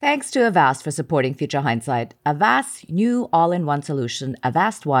Thanks to Avast for supporting Future Hindsight. Avast's new all-in-one solution,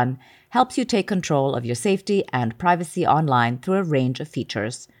 Avast One, helps you take control of your safety and privacy online through a range of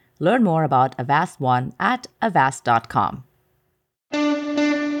features. Learn more about Avast One at avast.com.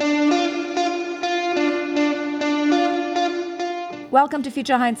 Welcome to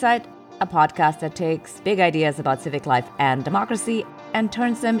Future Hindsight, a podcast that takes big ideas about civic life and democracy and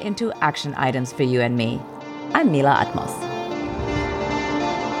turns them into action items for you and me. I'm Mila Atmos.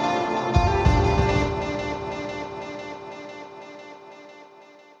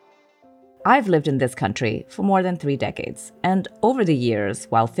 I've lived in this country for more than 3 decades, and over the years,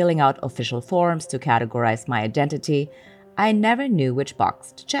 while filling out official forms to categorize my identity, I never knew which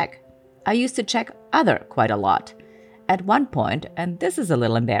box to check. I used to check other quite a lot. At one point, and this is a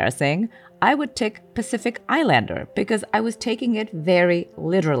little embarrassing, I would tick Pacific Islander because I was taking it very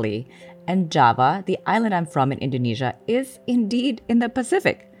literally, and Java, the island I'm from in Indonesia, is indeed in the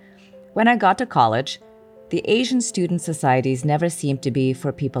Pacific. When I got to college, the Asian student societies never seemed to be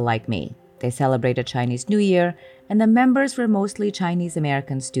for people like me. They celebrated Chinese New Year, and the members were mostly Chinese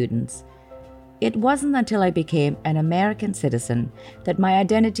American students. It wasn't until I became an American citizen that my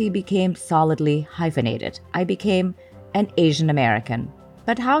identity became solidly hyphenated. I became an Asian American.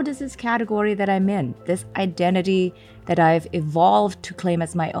 But how does this category that I'm in, this identity that I've evolved to claim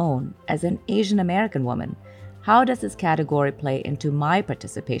as my own, as an Asian American woman, how does this category play into my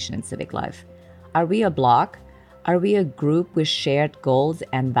participation in civic life? Are we a bloc? Are we a group with shared goals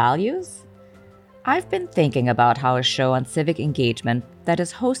and values? I've been thinking about how a show on civic engagement that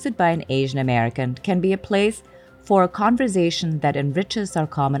is hosted by an Asian American can be a place for a conversation that enriches our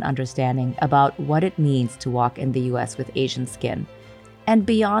common understanding about what it means to walk in the U.S. with Asian skin. And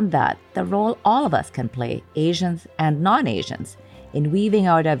beyond that, the role all of us can play, Asians and non-Asians, in weaving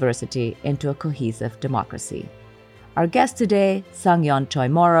our diversity into a cohesive democracy. Our guest today, Sungyeon Choi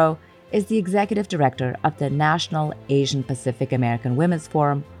Morrow, is the executive director of the National Asian Pacific American Women's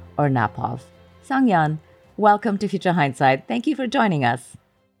Forum, or NAPAWF. Sungyeon, welcome to Future Hindsight. Thank you for joining us.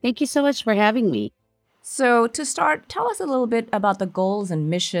 Thank you so much for having me. So to start, tell us a little bit about the goals and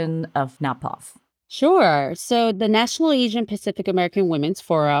mission of NAPAWF. Sure. So the National Asian Pacific American Women's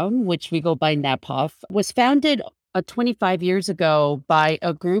Forum, which we go by NAPAWF, was founded 25 years ago by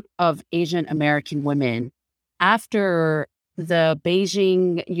a group of Asian American women after the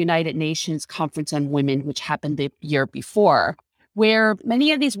Beijing United Nations Conference on Women, which happened the year before, where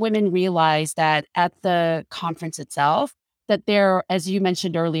many of these women realized that at the conference itself, that their, as you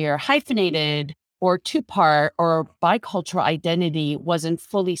mentioned earlier, hyphenated or two-part or bicultural identity wasn't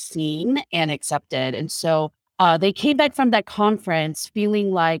fully seen and accepted. And so they came back from that conference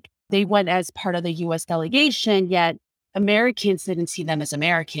feeling like they went as part of the U.S. delegation, yet Americans didn't see them as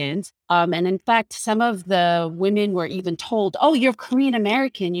Americans. And in fact, some of the women were even told, oh, you're Korean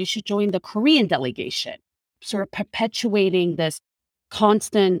American, you should join the Korean delegation, sort of perpetuating this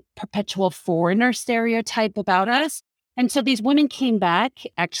constant, perpetual foreigner stereotype about us. And so these women came back,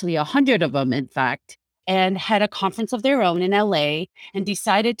 actually 100 of them, in fact, and had a conference of their own in LA and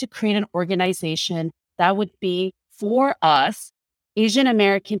decided to create an organization that would be for us, Asian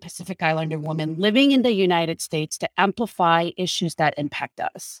American Pacific Islander women living in the United States, to amplify issues that impact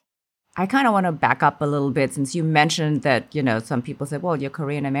us. I kind of want to back up a little bit since you mentioned that, some people say, well, you're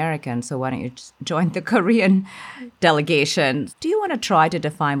Korean American, so why don't you just join the Korean delegation? Do you want to try to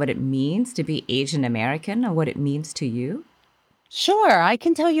define what it means to be Asian American or what it means to you? Sure, I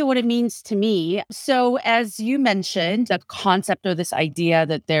can tell you what it means to me. So as you mentioned, the concept or this idea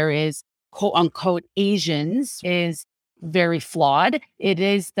that there is quote unquote Asians is very flawed. It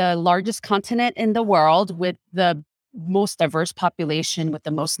is the largest continent in the world with the most diverse population, with the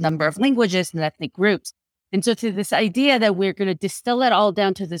most number of languages and ethnic groups. And so to this idea that we're going to distill it all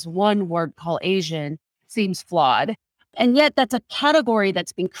down to this one word called Asian seems flawed. And yet that's a category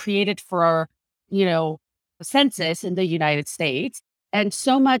that's been created for our, census in the United States. And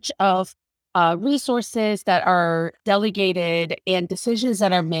so much of resources that are delegated and decisions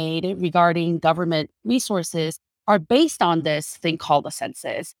that are made regarding government resources are based on this thing called the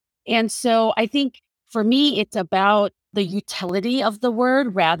census. And so I think for me, it's about the utility of the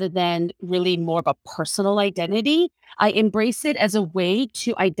word rather than really more of a personal identity. I embrace it as a way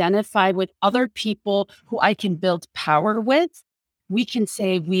to identify with other people who I can build power with. We can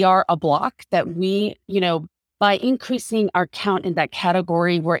say we are a bloc, that we, by increasing our count in that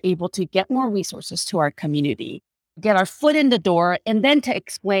category, we're able to get more resources to our community, get our foot in the door, and then to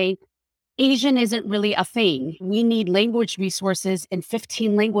explain Asian isn't really a thing. We need language resources in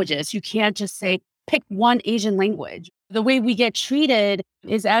 15 languages. You can't just say, pick one Asian language. The way we get treated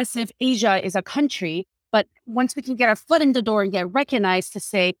is as if Asia is a country But once we can get our foot in the door and get recognized to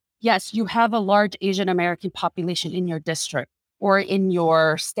say, yes, you have a large Asian American population in your district or in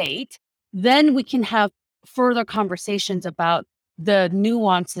your state, then we can have further conversations about the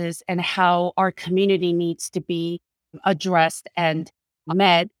nuances and how our community needs to be addressed and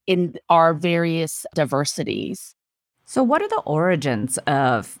met in our various diversities. So, what are the origins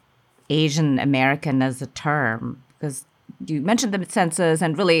of Asian American as a term? Because you mentioned the census,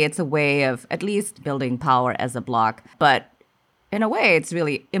 and really it's a way of at least building power as a bloc. But in a way, it's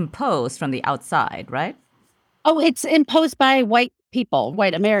really imposed from the outside, right? Oh, it's imposed by white people,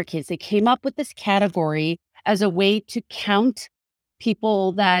 white Americans. They came up with this category as a way to count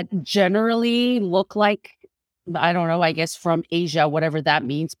people that generally look like, I don't know, I guess from Asia, whatever that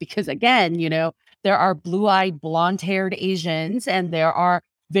means. Because again, there are blue eyed, blonde haired Asians and there are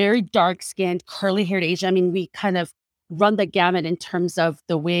very dark skinned, curly haired Asian. I mean, we kind of run the gamut in terms of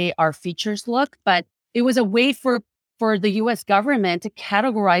the way our features look, but it was a way for the US government to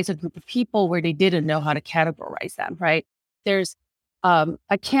categorize a group of people where they didn't know how to categorize them, right? There's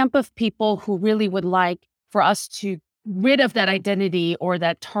a camp of people who really would like for us to rid of that identity or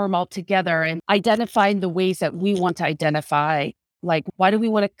that term altogether and identify in the ways that we want to identify. Like, why do we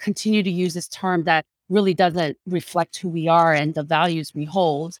want to continue to use this term that really doesn't reflect who we are and the values we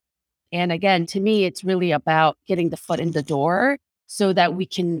hold? And again, to me, it's really about getting the foot in the door so that we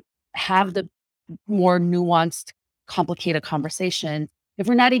can have the more nuanced, complicated conversation. If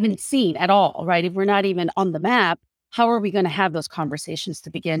we're not even seen at all, right? If we're not even on the map, how are we going to have those conversations to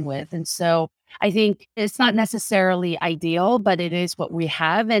begin with? And so I think it's not necessarily ideal, but it is what we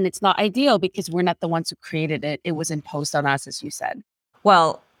have. And it's not ideal because we're not the ones who created it. It was imposed on us, as you said.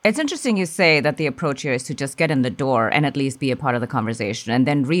 Well, it's interesting you say that the approach here is to just get in the door and at least be a part of the conversation and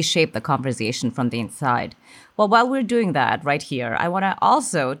then reshape the conversation from the inside. Well, while we're doing that right here, I want to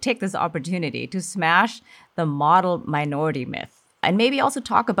also take this opportunity to smash the model minority myth and maybe also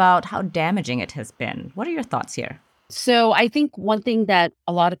talk about how damaging it has been. What are your thoughts here? So I think one thing that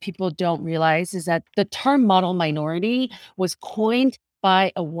a lot of people don't realize is that the term model minority was coined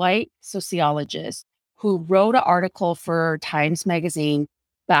by a white sociologist who wrote an article for Times Magazine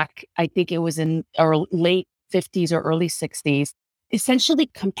back, I think it was in our late 50s or early 60s, essentially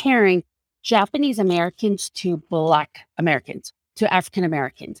comparing Japanese Americans to Black Americans, to African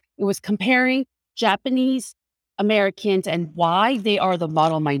Americans. It was comparing Japanese Americans and why they are the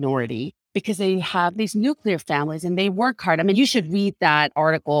model minority because they have these nuclear families and they work hard. I mean, you should read that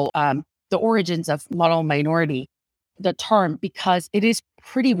article, The Origins of Model Minority, the term, because it is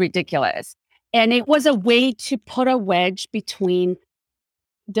pretty ridiculous. And it was a way to put a wedge between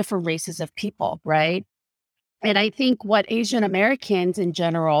different races of people, right? And I think what Asian Americans in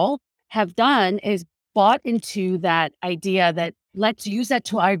general have done is bought into that idea that let's use that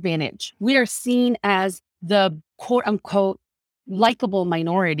to our advantage. We are seen as the quote unquote likable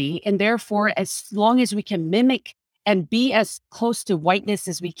minority. And therefore, as long as we can mimic and be as close to whiteness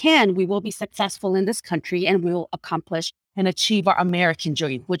as we can, we will be successful in this country and we will accomplish and achieve our American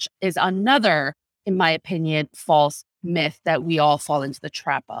dream, which is another, in my opinion, false myth that we all fall into the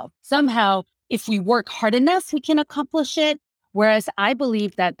trap of. Somehow, if we work hard enough, we can accomplish it. Whereas I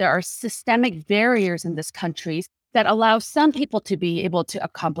believe that there are systemic barriers in this country that allow some people to be able to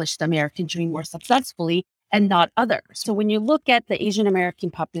accomplish the American dream more successfully and not others. So when you look at the Asian American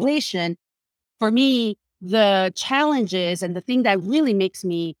population, for me, the challenges and the thing that really makes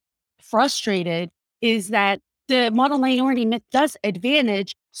me frustrated is that the model minority myth does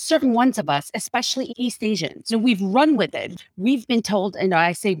advantage certain ones of us, especially East Asians. So we've run with it. We've been told, and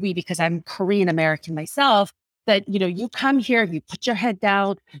I say we because I'm Korean American myself, that, you come here, you put your head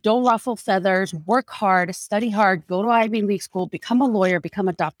down, don't ruffle feathers, work hard, study hard, go to Ivy League school, become a lawyer, become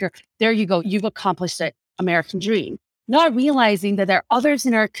a doctor. There you go. You've accomplished the American dream. Not realizing that there are others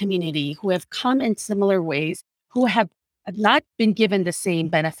in our community who have come in similar ways, who have not been given the same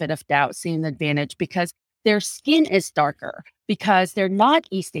benefit of doubt, same advantage, because their skin is darker, because they're not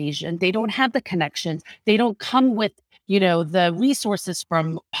East Asian. They don't have the connections. They don't come with the resources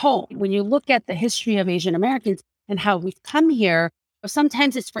from home. When you look at the history of Asian Americans and how we've come here,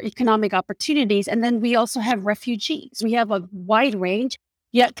 sometimes it's for economic opportunities. And then we also have refugees. We have a wide range.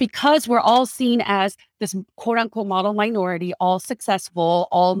 Yet because we're all seen as this quote unquote model minority, all successful,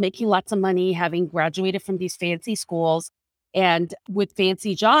 all making lots of money, having graduated from these fancy schools and with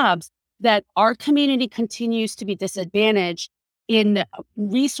fancy jobs, that our community continues to be disadvantaged in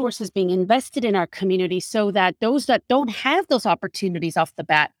resources being invested in our community so that those that don't have those opportunities off the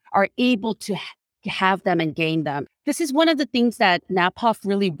bat are able to have them and gain them. This is one of the things that NAPOF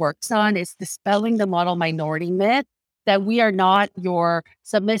really works on, is dispelling the model minority myth that we are not your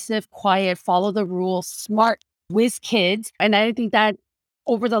submissive, quiet, follow the rules, smart whiz kids. And I think that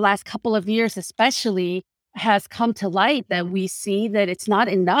over the last couple of years, especially, has come to light that we see that it's not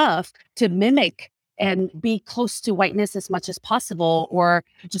enough to mimic and be close to whiteness as much as possible, or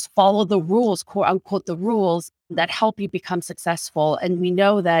just follow the rules, quote unquote, the rules that help you become successful. And we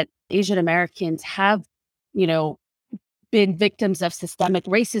know that Asian Americans have, you know, been victims of systemic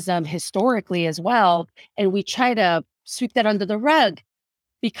racism historically as well. And we try to sweep that under the rug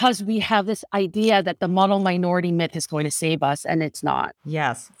because we have this idea that the model minority myth is going to save us, and it's not.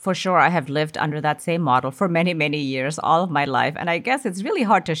 Yes, for sure. I have lived under that same model for many, many years, all of my life. And I guess it's really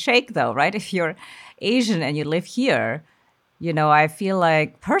hard to shake, though, right? If you're Asian and you live here, I feel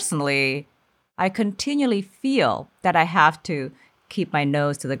like personally, I continually feel that I have to keep my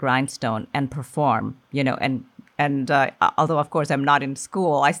nose to the grindstone and perform, and although, of course, I'm not in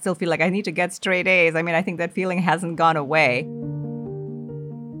school, I still feel like I need to get straight A's. I mean, I think that feeling hasn't gone away.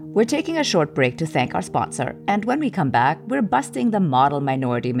 We're taking a short break to thank our sponsor. And when we come back, we're busting the model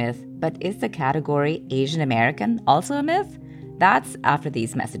minority myth. But is the category Asian American also a myth? That's after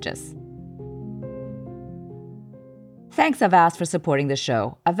these messages. Thanks, Avast, for supporting the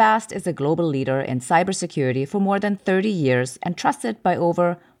show. Avast is a global leader in cybersecurity for more than 30 years and trusted by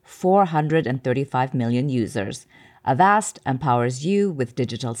over 435 million users. Avast empowers you with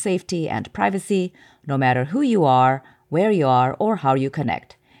digital safety and privacy, no matter who you are, where you are, or how you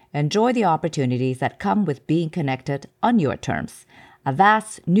connect. Enjoy the opportunities that come with being connected on your terms.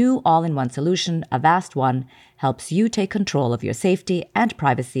 Avast's new all-in-one solution, Avast One, helps you take control of your safety and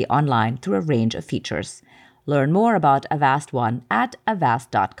privacy online through a range of features. Learn more about Avast One at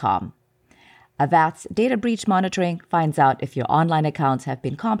avast.com. Avast's data breach monitoring finds out if your online accounts have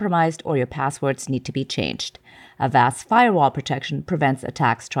been compromised or your passwords need to be changed. Avast's firewall protection prevents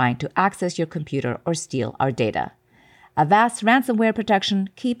attacks trying to access your computer or steal our data. Avast's ransomware protection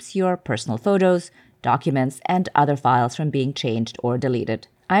keeps your personal photos, documents, and other files from being changed or deleted.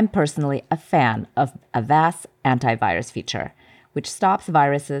 I'm personally a fan of Avast's antivirus feature, which stops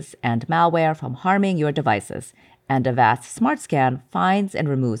viruses and malware from harming your devices, and Avast SmartScan finds and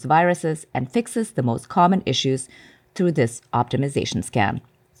removes viruses and fixes the most common issues through this optimization scan.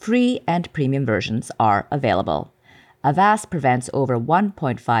 Free and premium versions are available. Avast prevents over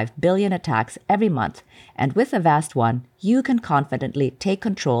 1.5 billion attacks every month, and with Avast One, you can confidently take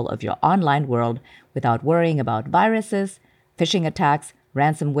control of your online world without worrying about viruses, phishing attacks,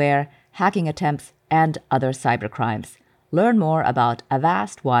 ransomware, hacking attempts, and other cybercrimes. Learn more about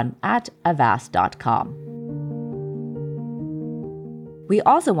Avast One at avast.com. We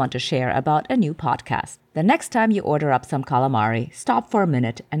also want to share about a new podcast. The next time you order up some calamari, stop for a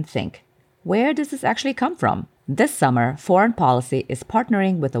minute and think, where does this actually come from? This summer, Foreign Policy is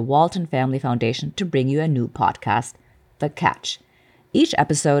partnering with the Walton Family Foundation to bring you a new podcast, The Catch. Each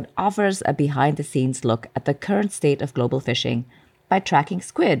episode offers a behind-the-scenes look at the current state of global fishing by tracking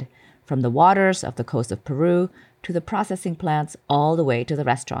squid from the waters of the coast of Peru to the processing plants all the way to the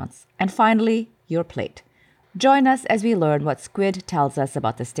restaurants. And finally, your plate. Join us as we learn what squid tells us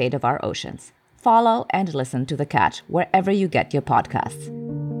about the state of our oceans. Follow and listen to The Catch wherever you get your podcasts.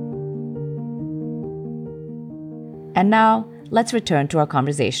 And now, let's return to our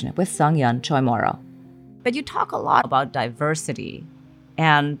conversation with Sung-Yun Choi Morrow. But you talk a lot about diversity,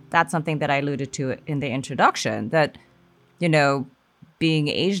 and that's something that I alluded to in the introduction, that, being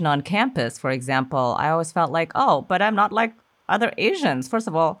Asian on campus, for example, I always felt like, oh, but I'm not like other Asians. First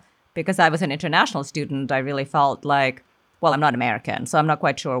of all, because I was an international student, I really felt like, well, I'm not American, so I'm not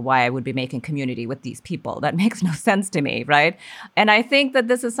quite sure why I would be making community with these people. That makes no sense to me, right? And I think that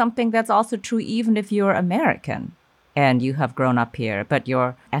this is something that's also true even if you're American and you have grown up here, but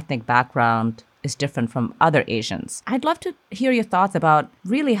your ethnic background is different from other Asians. I'd love to hear your thoughts about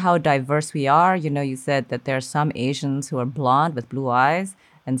really how diverse we are. You said that there are some Asians who are blonde with blue eyes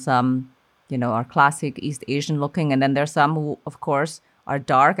and some, are classic East Asian looking. And then there's some who, of course, are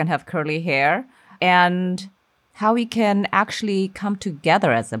dark and have curly hair. And how we can actually come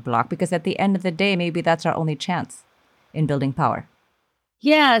together as a bloc, because at the end of the day, maybe that's our only chance in building power.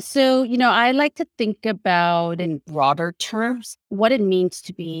 Yeah. So, I like to think about in broader terms what it means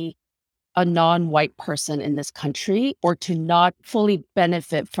to be a non-white person in this country or to not fully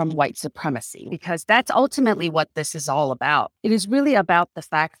benefit from white supremacy, because that's ultimately what this is all about. It is really about the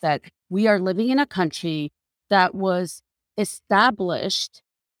fact that we are living in a country that was established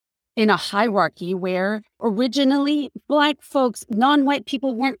in a hierarchy where originally Black folks, non-white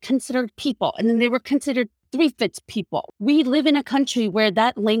people weren't considered people, and then they were considered three-fifths people. We live in a country where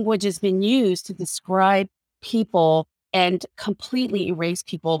that language has been used to describe people and completely erase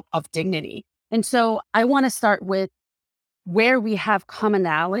people of dignity. And so I want to start with where we have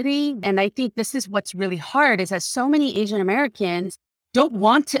commonality. And I think this is what's really hard is that so many Asian Americans don't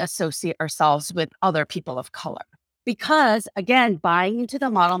want to associate ourselves with other people of color because, again, buying into the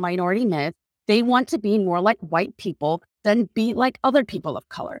model minority myth, they want to be more like white people than be like other people of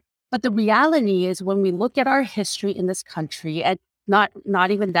color. But the reality is when we look at our history in this country and not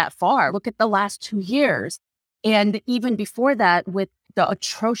even that far, look at the last 2 years. And even before that, with the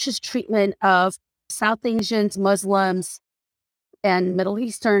atrocious treatment of South Asians, Muslims, and Middle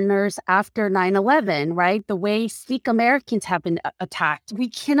Easterners after 9/11, right? The way Sikh Americans have been attacked. We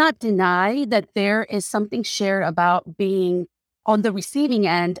cannot deny that there is something shared about being on the receiving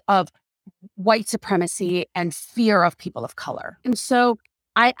end of white supremacy and fear of people of color. And so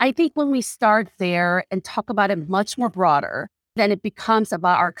I think when we start there and talk about it much more broader, then it becomes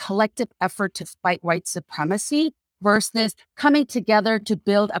about our collective effort to fight white supremacy versus coming together to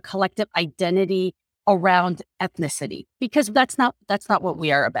build a collective identity around ethnicity, because that's not what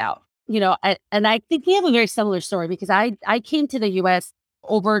we are about. And I think we have a very similar story because I came to the US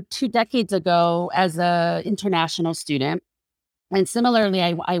over 2 decades ago as a international student. And similarly,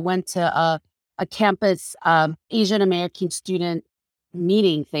 I went to a campus Asian American student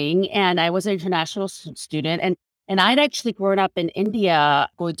meeting thing, and I was an international student. And I'd actually grown up in India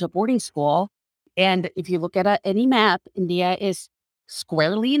going to boarding school. And if you look at any map, India is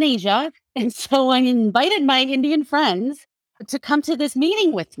squarely in Asia. And so I invited my Indian friends to come to this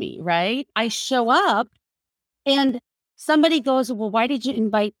meeting with me, right? I show up and somebody goes, "Well, why did you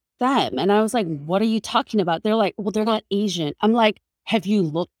invite them?" And I was like, "What are you talking about?" They're like, "Well, they're not Asian." I'm like, "Have you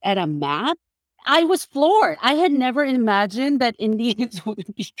looked at a map?" I was floored. I had never imagined that Indians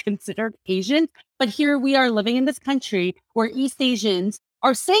would be considered Asian, but here we are living in this country where East Asians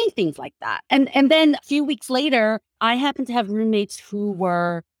are saying things like that. And then a few weeks later, I happened to have roommates who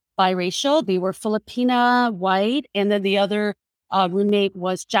were biracial. They were Filipina, white, and then the other roommate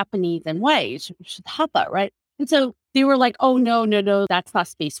was Japanese and white, which is Hapa, right? And so they were like, "Oh, no, no, no, that's not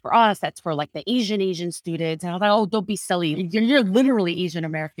space for us. That's for like the Asian students." And I was like, "Oh, don't be silly. You're literally Asian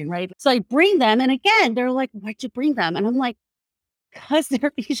American, right?" So I bring them. And again, they're like, "Why'd you bring them?" And I'm like, "Because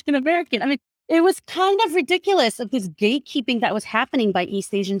they're Asian American." I mean, it was kind of ridiculous of this gatekeeping that was happening by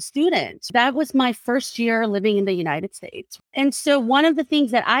East Asian students. That was my first year living in the United States. And so one of the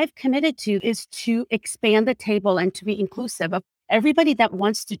things that I've committed to is to expand the table and to be inclusive of everybody that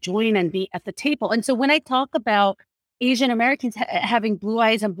wants to join and be at the table. And so when I talk about Asian Americans having blue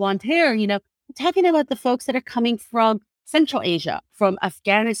eyes and blonde hair, I'm talking about the folks that are coming from Central Asia, from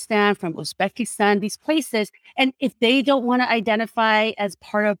Afghanistan, from Uzbekistan, these places. And if they don't want to identify as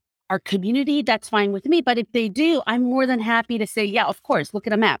part of our community, that's fine with me. But if they do, I'm more than happy to say, yeah, of course, look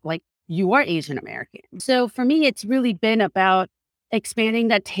at a map. Like, you are Asian American. So for me, it's really been about expanding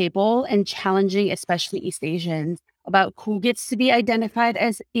that table and challenging, especially East Asians, about who gets to be identified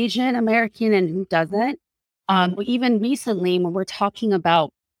as Asian American and who doesn't. Even recently, when we're talking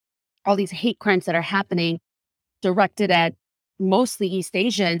about all these hate crimes that are happening directed at mostly East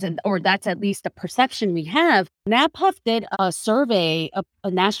Asians, or that's at least the perception we have. NAPOF did a survey,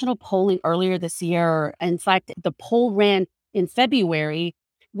 a national polling earlier this year. In fact, the poll ran in February,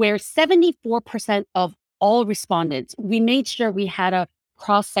 where 74% of all respondents, we made sure we had a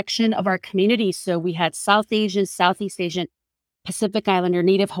cross section of our community. So we had South Asian, Southeast Asian, Pacific Islander,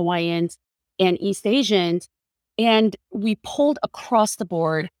 Native Hawaiians, and East Asians. And we polled across the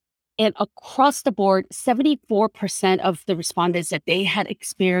board. And across the board, 74% of the respondents that they had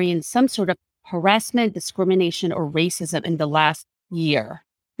experienced some sort of harassment, discrimination, or racism in the last year.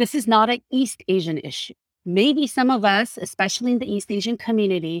 This is not an East Asian issue. Maybe some of us, especially in the East Asian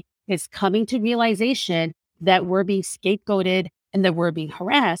community, is coming to realization that we're being scapegoated and that we're being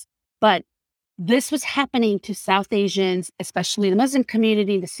harassed. But this was happening to South Asians, especially the Muslim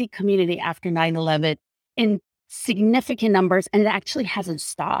community, the Sikh community after 9/11. In significant numbers, and it actually hasn't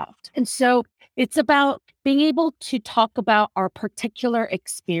stopped. And so it's about being able to talk about our particular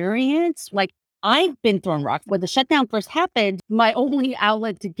experience. Like, I've been thrown rocks. When the shutdown first happened, my only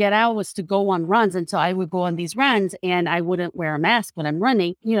outlet to get out was to go on runs. And so I would go on these runs and I wouldn't wear a mask when I'm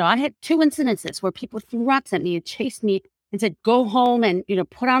running. I had 2 incidences where people threw rocks at me and chased me and said, "Go home and,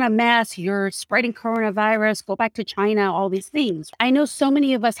 put on a mask. You're spreading coronavirus. Go back to China," all these things. I know so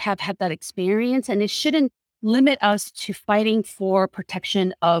many of us have had that experience, and it shouldn't limit us to fighting for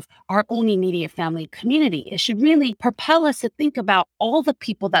protection of our own immediate family community. It should really propel us to think about all the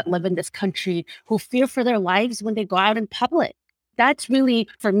people that live in this country who fear for their lives when they go out in public. That's really,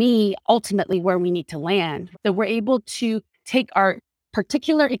 for me, ultimately where we need to land, that we're able to take our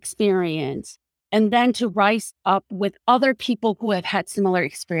particular experience and then to rise up with other people who have had similar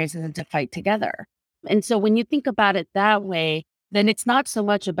experiences and to fight together. And so when you think about it that way, then it's not so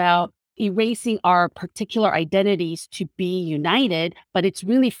much about erasing our particular identities to be united, but it's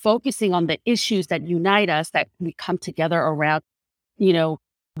really focusing on the issues that unite us, that we come together around, you know,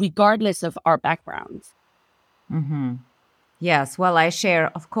 regardless of our backgrounds. Mm-hmm. Yes, well, I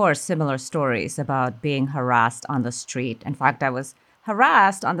share, of course, similar stories about being harassed on the street. In fact, I was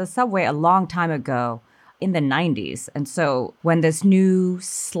harassed on the subway a long time ago in the 90s. And so when this new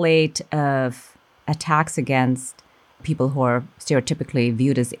slate of attacks against people who are stereotypically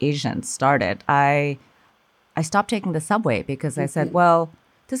viewed as Asians started, I stopped taking the subway because I said, well,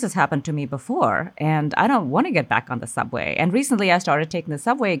 this has happened to me before and I don't want to get back on the subway. And recently I started taking the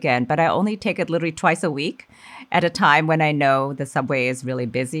subway again, but I only take it literally twice a week at a time when I know the subway is really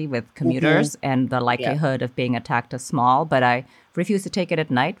busy with commuters and the Yeah. likelihood of being attacked is small. But I refuse to take it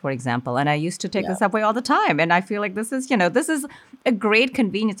at night, for example. And I used to take the Yeah. subway all the time. And I feel like this is a great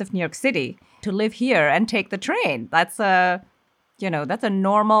convenience of New York City to live here and take the train. That's a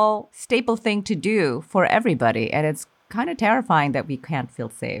normal staple thing to do for everybody. And it's kind of terrifying that we can't feel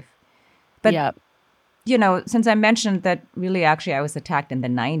safe. But, Yeah. since I mentioned that really actually I was attacked in the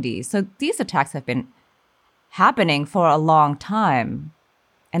 90s, so these attacks have been happening for a long time.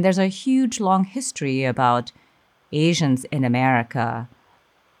 And there's a huge long history about Asians in America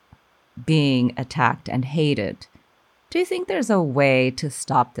being attacked and hated. Do you think there's a way to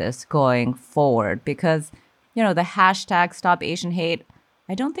stop this going forward? Because, the hashtag Stop Asian Hate,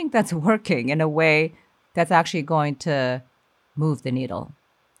 I don't think that's working in a way that's actually going to move the needle.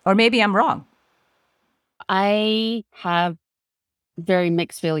 Or maybe I'm wrong. I have very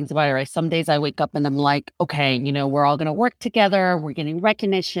mixed feelings about it, right? Some days I wake up and I'm like, okay, we're all going to work together. We're getting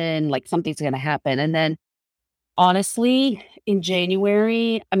recognition, like something's going to happen. And then honestly, in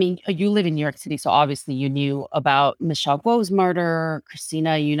January, I mean, you live in New York City, so obviously you knew about Michelle Guo's murder, Christina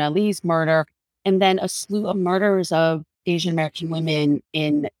Yuna Lee's murder, and then a slew of murders of Asian American women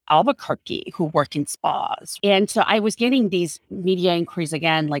in Albuquerque who work in spas. And so I was getting these media inquiries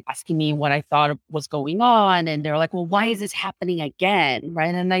again, like asking me what I thought was going on. And they're like, well, why is this happening again?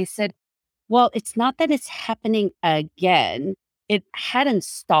 Right. And I said, well, it's not that it's happening again. It hadn't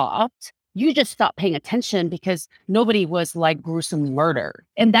stopped. You just stopped paying attention because nobody was like gruesomely murdered.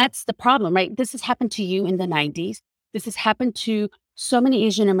 And that's the problem, right? This has happened to you in the 90s. This has happened to so many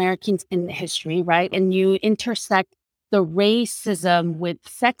Asian Americans in history, right? And you intersect the racism with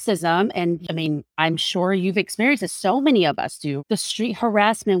sexism. And I mean, I'm sure you've experienced this. So many of us do. The street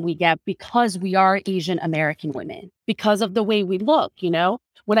harassment we get because we are Asian American women, because of the way we look,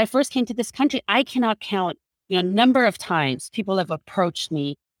 When I first came to this country, I cannot count, number of times people have approached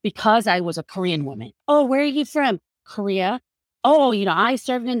me because I was a Korean woman. Oh, where are you from? Korea. Oh, I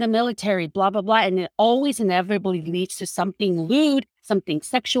served in the military, blah, blah, blah. And it always inevitably leads to something lewd, something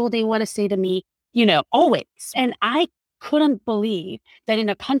sexual they want to say to me, always. And I couldn't believe that in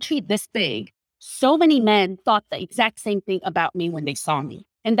a country this big, so many men thought the exact same thing about me when they saw me.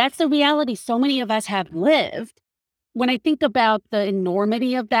 And that's the reality so many of us have lived. When I think about the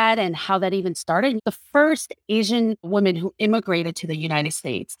enormity of that and how that even started, the first Asian woman who immigrated to the United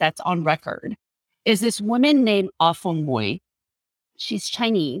States that's on record is this woman named Ah Feng Mui. She's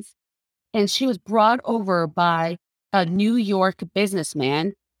Chinese, and she was brought over by a New York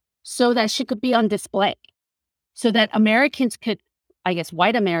businessman so that she could be on display, so that Americans could, I guess,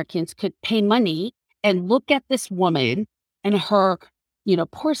 white Americans could pay money and look at this woman and her,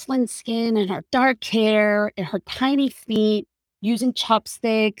 porcelain skin and her dark hair and her tiny feet using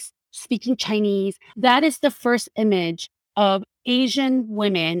chopsticks, speaking Chinese. That is the first image of Asian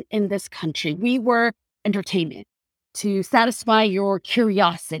women in this country. We were entertainment to satisfy your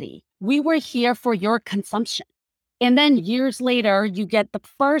curiosity. We were here for your consumption. And then years later, you get the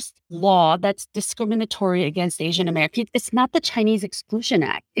first law that's discriminatory against Asian Americans. It's not the Chinese Exclusion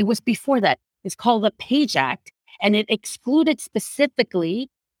Act. It was before that. It's called the Page Act. And it excluded specifically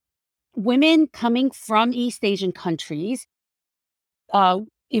women coming from East Asian countries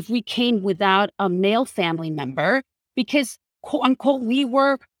if we came without a male family member, because, quote unquote, we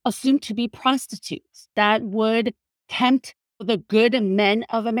were assumed to be prostitutes that would tempt the good men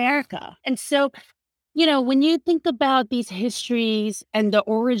of America. And so, when you think about these histories and the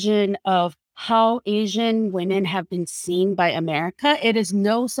origin of how Asian women have been seen by America, it is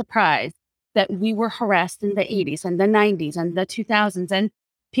no surprise that we were harassed in the 80s and the 90s and the 2000s, and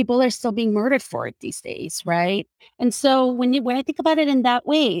people are still being murdered for it these days, right? And so when I think about it in that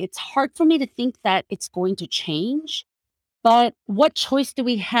way, it's hard for me to think that it's going to change. But what choice do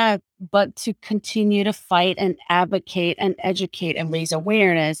we have but to continue to fight and advocate and educate and raise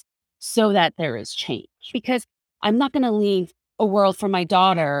awareness so that there is change? Because I'm not going to leave a world for my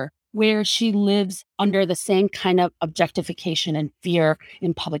daughter where she lives under the same kind of objectification and fear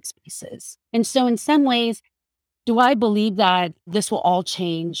in public spaces. And so in some ways, do I believe that this will all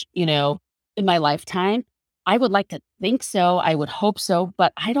change, in my lifetime? I would like to think so. I would hope so,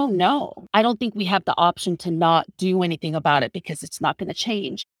 but I don't know. I don't think we have the option to not do anything about it because it's not going to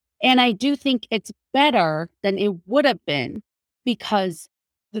change. And I do think it's better than it would have been because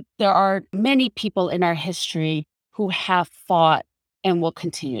there are many people in our history who have fought and will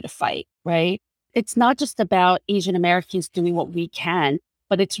continue to fight, right? It's not just about Asian Americans doing what we can,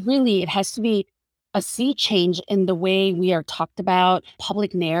 but it has to be a sea change in the way we are talked about,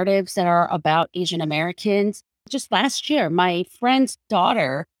 public narratives that are about Asian Americans. Just last year, my friend's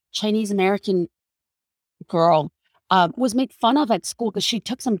daughter, Chinese American girl, was made fun of at school because she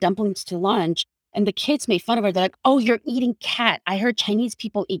took some dumplings to lunch and the kids made fun of her. They're like, "Oh, you're eating cat. I heard Chinese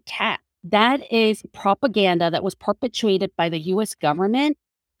people eat cat." That is propaganda that was perpetuated by the US government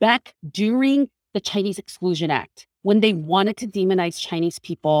back during the Chinese Exclusion Act when they wanted to demonize Chinese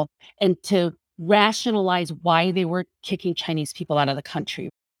people and to rationalize why they were kicking Chinese people out of the country.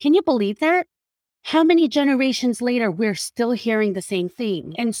 Can you believe that? How many generations later, we're still hearing the same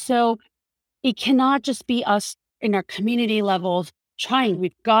thing? And so it cannot just be us in our community levels trying.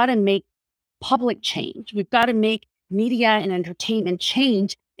 We've got to make public change. We've got to make media and entertainment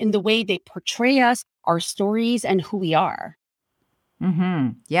change in the way they portray us, our stories, and who we are.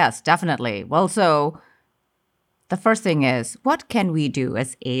 Yes, definitely. Well, so the first thing is, what can we do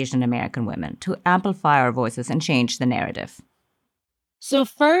as Asian American women to amplify our voices and change the narrative? So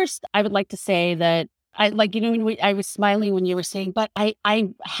first, I would like to say that I was smiling when you were saying, but I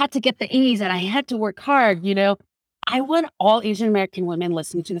had to get the A's and I had to work hard. I want all Asian American women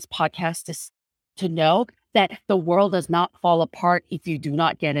listening to this podcast to know that the world does not fall apart if you do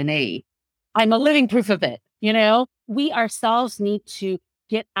not get an A. I'm a living proof of it. We ourselves need to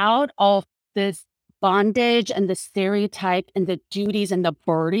get out of this bondage and the stereotype and the duties and the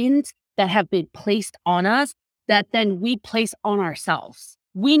burdens that have been placed on us that then we place on ourselves.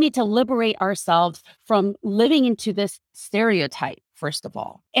 We need to liberate ourselves from living into this stereotype, first of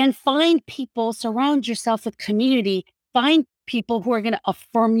all, and find people, surround yourself with community, find people who are going to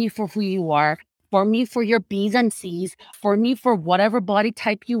affirm you for who you are, affirm you for your B's and C's, affirm you for whatever body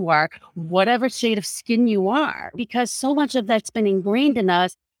type you are, whatever shade of skin you are, because so much of that's been ingrained in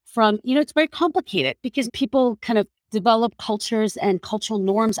us from, it's very complicated because people kind of develop cultures and cultural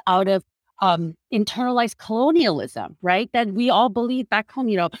norms out of internalized colonialism, right? That we all believe back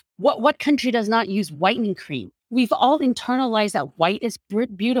home, what country does not use whitening cream? We've all internalized that white is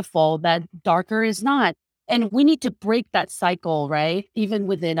beautiful, that darker is not. And we need to break that cycle, right? Even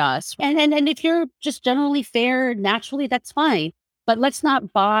within us. And if you're just generally fair, naturally, that's fine. But let's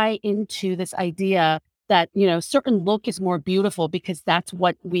not buy into this idea that, certain look is more beautiful because that's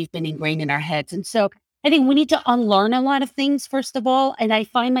what we've been ingrained in our heads. And so I think we need to unlearn a lot of things, first of all. And I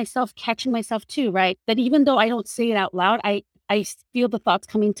find myself catching myself too, right? That even though I don't say it out loud, I feel the thoughts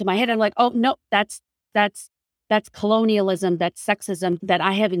coming to my head. I'm like, oh, no, that's colonialism, that's sexism that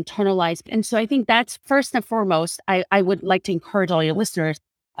I have internalized. And so I think that's first and foremost, I would like to encourage all your listeners,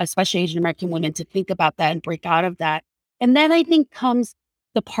 especially Asian American women, to think about that and break out of that. And then I think comes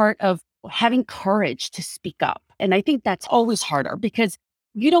the part of having courage to speak up. And I think that's always harder because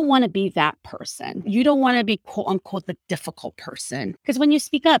you don't want to be that person. You don't want to be quote unquote the difficult person. Because when you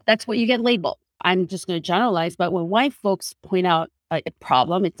speak up, that's what you get labeled. I'm just going to generalize, but when white folks point out a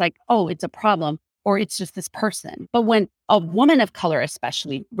problem, it's like, oh, it's a problem, or it's just this person. But when a woman of color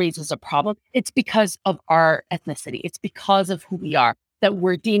especially raises a problem, it's because of our ethnicity. It's because of who we are that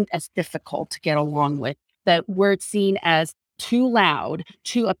we're deemed as difficult to get along with, that we're seen as too loud,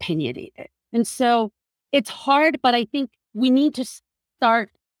 too opinionated. And so it's hard, but I think we need to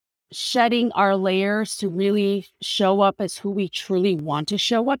start shedding our layers to really show up as who we truly want to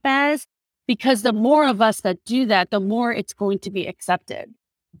show up as. Because the more of us that do that, the more it's going to be accepted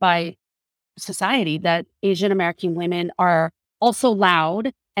by society that Asian American women are also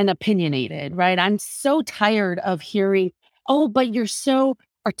loud and opinionated, right? I'm so tired of hearing, oh, but you're so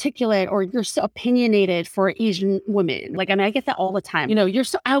articulate or you're so opinionated for Asian women. I get that all the time. You're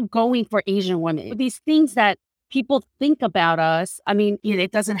so outgoing for Asian women. These things that people think about us. I mean,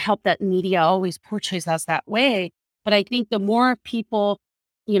 it doesn't help that media always portrays us that way. But I think the more people,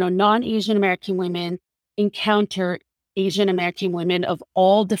 non-Asian American women encounter Asian American women of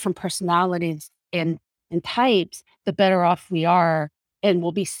all different personalities and types, the better off we are and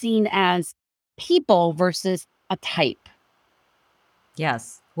will be seen as people versus a type.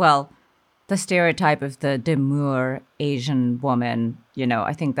 Yes. Well, the stereotype of the demure Asian woman,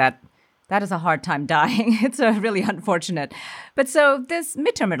 I think that That is a hard time dying. It's really unfortunate. But so this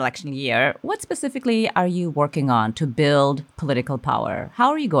midterm election year, what specifically are you working on to build political power? How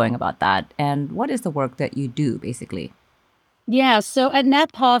are you going about that? And what is the work that you do, basically? Yeah, so at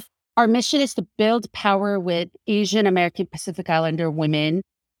NAPOF, our mission is to build power with Asian American Pacific Islander women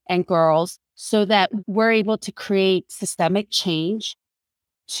and girls so that we're able to create systemic change,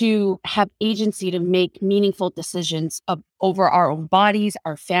 to have agency to make meaningful decisions over our own bodies,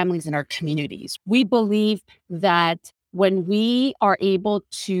 our families, and our communities. We believe that when we are able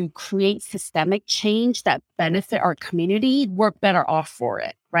to create systemic change that benefit our community, we're better off for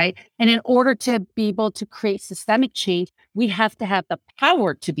it, right? And in order to be able to create systemic change, we have to have the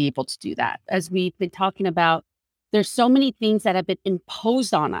power to be able to do that. As we've been talking about, there's so many things that have been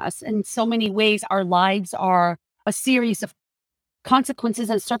imposed on us. In so many ways, our lives are a series of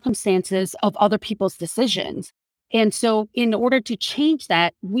consequences and circumstances of other people's decisions. And so, in order to change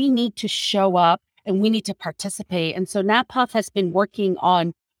that, we need to show up and we need to participate. And so, NAPOF has been working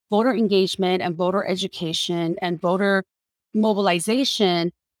on voter engagement and voter education and voter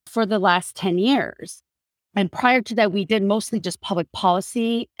mobilization for the last 10 years. And prior to that, we did mostly just public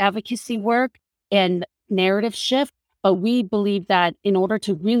policy advocacy work and narrative shift. But we believe that in order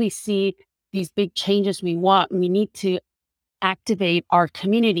to really see these big changes we want, we need to activate our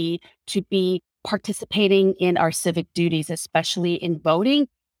community to be participating in our civic duties, especially in voting.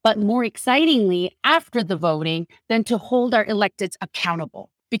 But more excitingly, after the voting, then to hold our electeds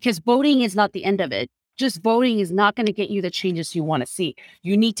accountable because voting is not the end of it. Just voting is not going to get you the changes you want to see.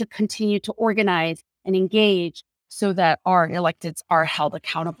 You need to continue to organize and engage so that our electeds are held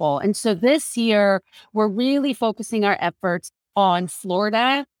accountable. And so this year, we're really focusing our efforts on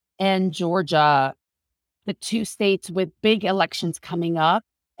Florida and Georgia, the two states with big elections coming up.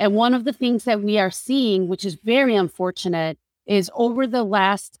 And one of the things that we are seeing, which is very unfortunate, is over the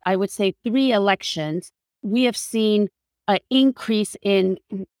last, I would say, 3 elections, we have seen an increase in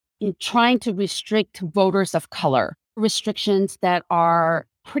trying to restrict voters of color, restrictions that are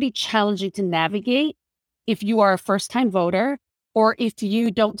pretty challenging to navigate if you are a first-time voter or if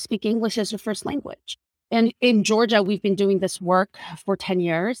you don't speak English as your first language. And in Georgia, we've been doing this work for 10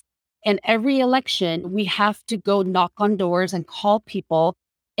 years. And every election, we have to go knock on doors and call people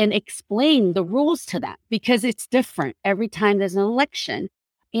and explain the rules to them because it's different every time there's an election.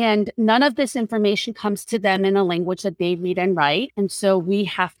 And none of this information comes to them in a language that they read and write. And so we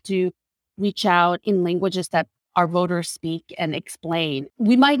have to reach out in languages that our voters speak and explain.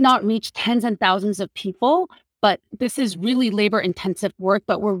 We might not reach tens and thousands of people, but this is really labor intensive work,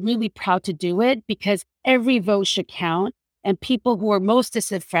 but we're really proud to do it because every vote should count. And people who are most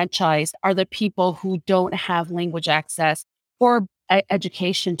disenfranchised are the people who don't have language access or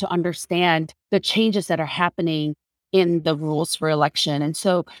education to understand the changes that are happening in the rules for election. And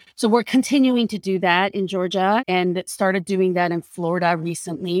so we're continuing to do that in Georgia and started doing that in Florida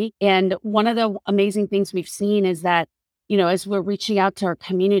recently. And one of the amazing things we've seen is that, as we're reaching out to our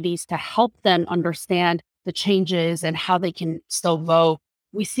communities to help them understand the changes and how they can still vote,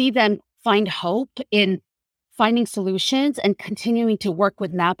 we see them find hope in finding solutions and continuing to work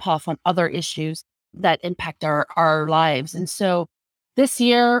with NAPOF on other issues that impact our lives. And so this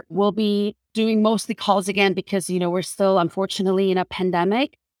year we'll be doing mostly calls again because, we're still unfortunately in a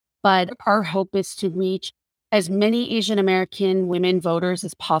pandemic, but our hope is to reach as many Asian American women voters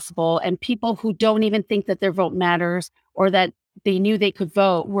as possible and people who don't even think that their vote matters or that they knew they could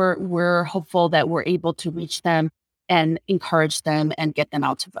vote. We're hopeful that we're able to reach them and encourage them and get them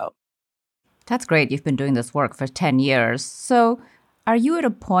out to vote. That's great. You've been doing this work for 10 years. So, are you at a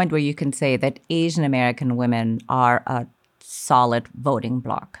point where you can say that Asian American women are a solid voting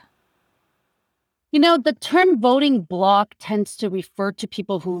bloc? The term voting bloc tends to refer to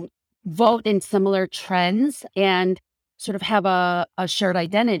people who vote in similar trends and sort of have a shared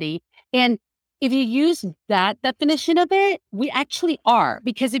identity. And if you use that definition of it, we actually are.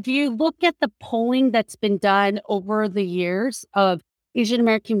 Because if you look at the polling that's been done over the years of Asian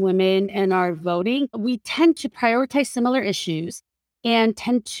American women and our voting, we tend to prioritize similar issues and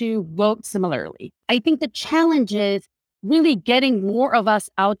tend to vote similarly. I think the challenge is really getting more of us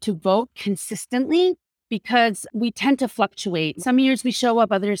out to vote consistently because we tend to fluctuate. Some years we show up,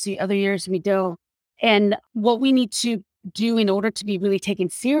 other years we don't. And what we need to do in order to be really taken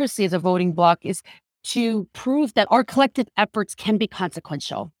seriously as a voting bloc is to prove that our collective efforts can be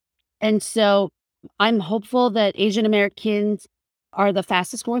consequential. And so I'm hopeful that Asian Americans are the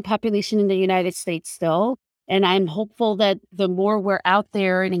fastest growing population in the United States still. And I'm hopeful that the more we're out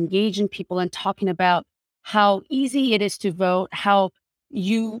there and engaging people and talking about how easy it is to vote, how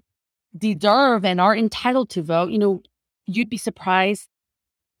you deserve and are entitled to vote, you'd be surprised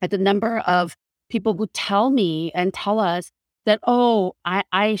at the number of people who tell me and tell us that, oh,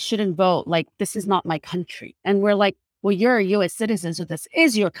 I shouldn't vote. Like, this is not my country. And we're like, well, you're a US citizen, so this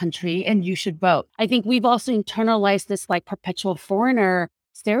is your country and you should vote. I think we've also internalized this like perpetual foreigner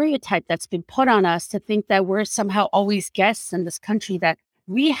stereotype that's been put on us to think that we're somehow always guests in this country that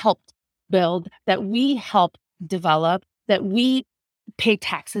we helped build, that we helped develop, that we pay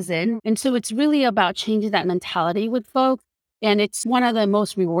taxes in. And so it's really about changing that mentality with folks. And it's one of the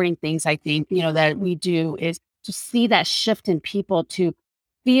most rewarding things I think, that we do is to see that shift in people to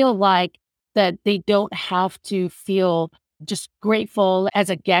feel like that they don't have to feel just grateful as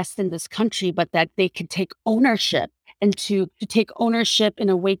a guest in this country, but that they can take ownership and to take ownership in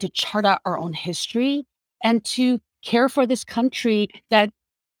a way to chart out our own history and to care for this country that,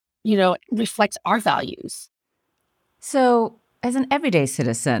 reflects our values. So, as an everyday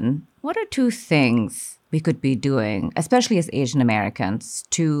citizen, what are two things we could be doing, especially as Asian Americans,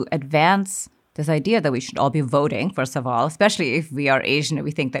 to advance this idea that we should all be voting, first of all, especially if we are Asian and we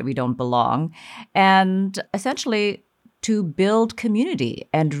think that we don't belong, and essentially to build community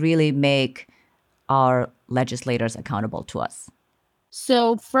and really make our legislators accountable to us?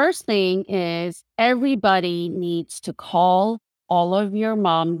 So, first thing is everybody needs to call all of your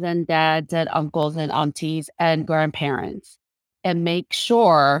moms and dads and uncles and aunties and grandparents and make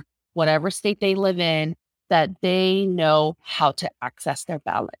sure, whatever state they live in, that they know how to access their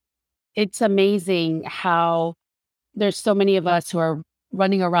ballot. It's amazing how there's so many of us who are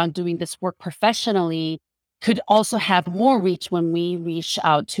running around doing this work professionally could also have more reach when we reach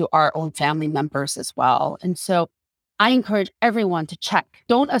out to our own family members as well. And so I encourage everyone to check.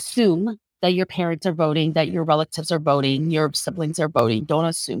 Don't assume that your parents are voting, that your relatives are voting, your siblings are voting. Don't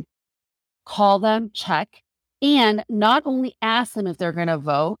assume. Call them, check, and not only ask them if they're going to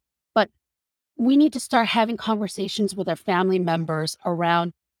vote, but we need to start having conversations with our family members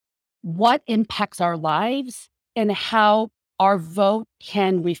around what impacts our lives and how our vote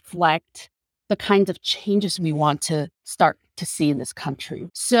can reflect the kinds of changes we want to start to see in this country.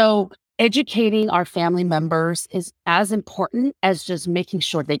 So educating our family members is as important as just making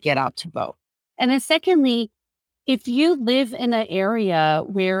sure they get out to vote. And then secondly, if you live in an area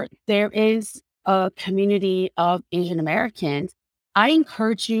where there is a community of Asian Americans, I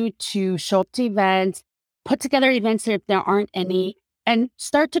encourage you to show up to events, put together events if there aren't any, and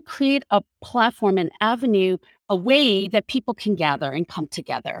start to create a platform, an avenue, a way that people can gather and come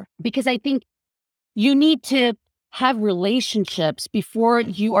together. Because I think you need to have relationships before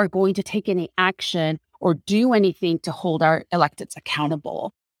you are going to take any action or do anything to hold our electeds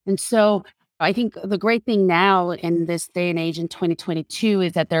accountable. And so I think the great thing now in this day and age in 2022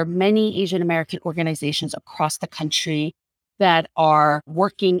 is that there are many Asian American organizations across the country that are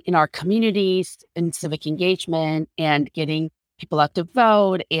working in our communities in civic engagement and getting people out to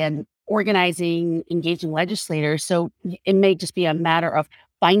vote and organizing, engaging legislators. So it may just be a matter of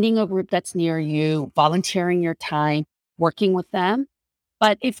finding a group that's near you, volunteering your time, working with them.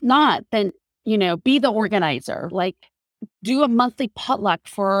 But if not, then, be the organizer. Like, do a monthly potluck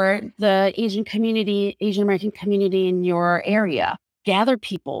for the Asian community, Asian American community in your area. Gather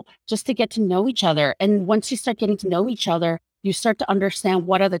people just to get to know each other. And once you start getting to know each other, you start to understand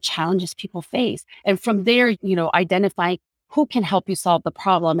what are the challenges people face. And from there, identify who can help you solve the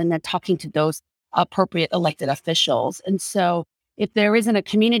problem and then talking to those appropriate elected officials. And so if there isn't a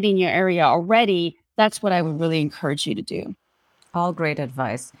community in your area already, that's what I would really encourage you to do. All great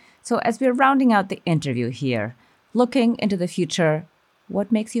advice. So, as we're rounding out the interview here, looking into the future,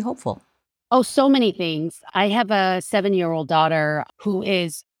 what makes you hopeful? Oh, so many things. I have a 7-year-old daughter who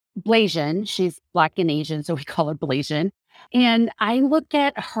is Blasian. She's Black and Asian, so we call her Blasian. And I look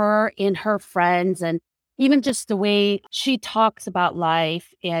at her and her friends and even just the way she talks about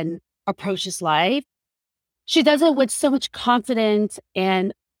life and approaches life. She does it with so much confidence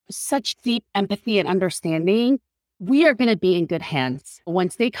and such deep empathy and understanding. We are going to be in good hands.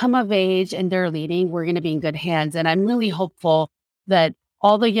 Once they come of age and they're leading, we're going to be in good hands. And I'm really hopeful that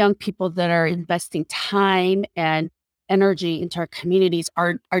all the young people that are investing time and energy into our communities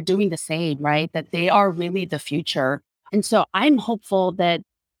are doing the same, right? That they are really the future. And so I'm hopeful that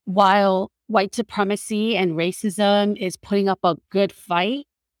while white supremacy and racism is putting up a good fight,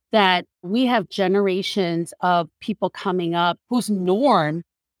 that we have generations of people coming up whose norm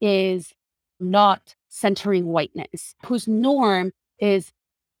is not centering whiteness, whose norm is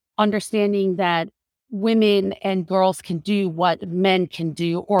understanding that women and girls can do what men can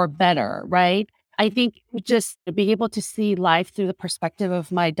do or better, right? I think just being able to see life through the perspective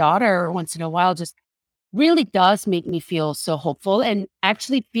of my daughter once in a while just really does make me feel so hopeful and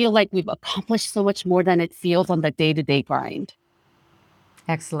actually feel like we've accomplished so much more than it feels on the day-to-day grind.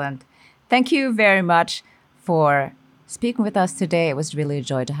 Excellent. Thank you very much for speaking with us today. It was really a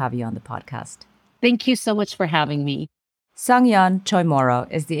joy to have you on the podcast. Thank you so much for having me. Sangyeon Choi Moro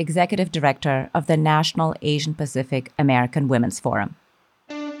is the executive director of the National Asian Pacific American Women's Forum.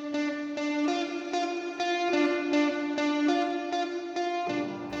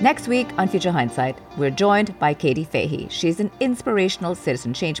 Next week on Future Hindsight, we're joined by Katie Fahey. She's an inspirational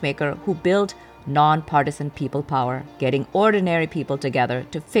citizen changemaker who built nonpartisan people power, getting ordinary people together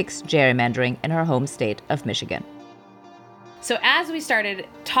to fix gerrymandering in her home state of Michigan. So as we started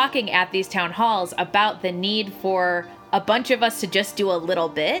talking at these town halls about the need for a bunch of us to just do a little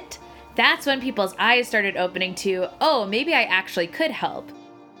bit, that's when people's eyes started opening to, oh, maybe I actually could help.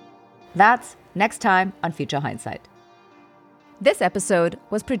 That's next time on Future Hindsight. This episode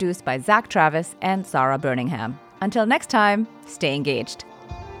was produced by Zach Travis and Sarah Birmingham. Until next time, stay engaged.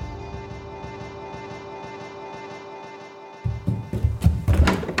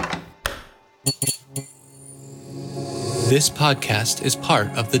 This podcast is part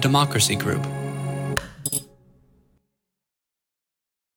of the Democracy Group.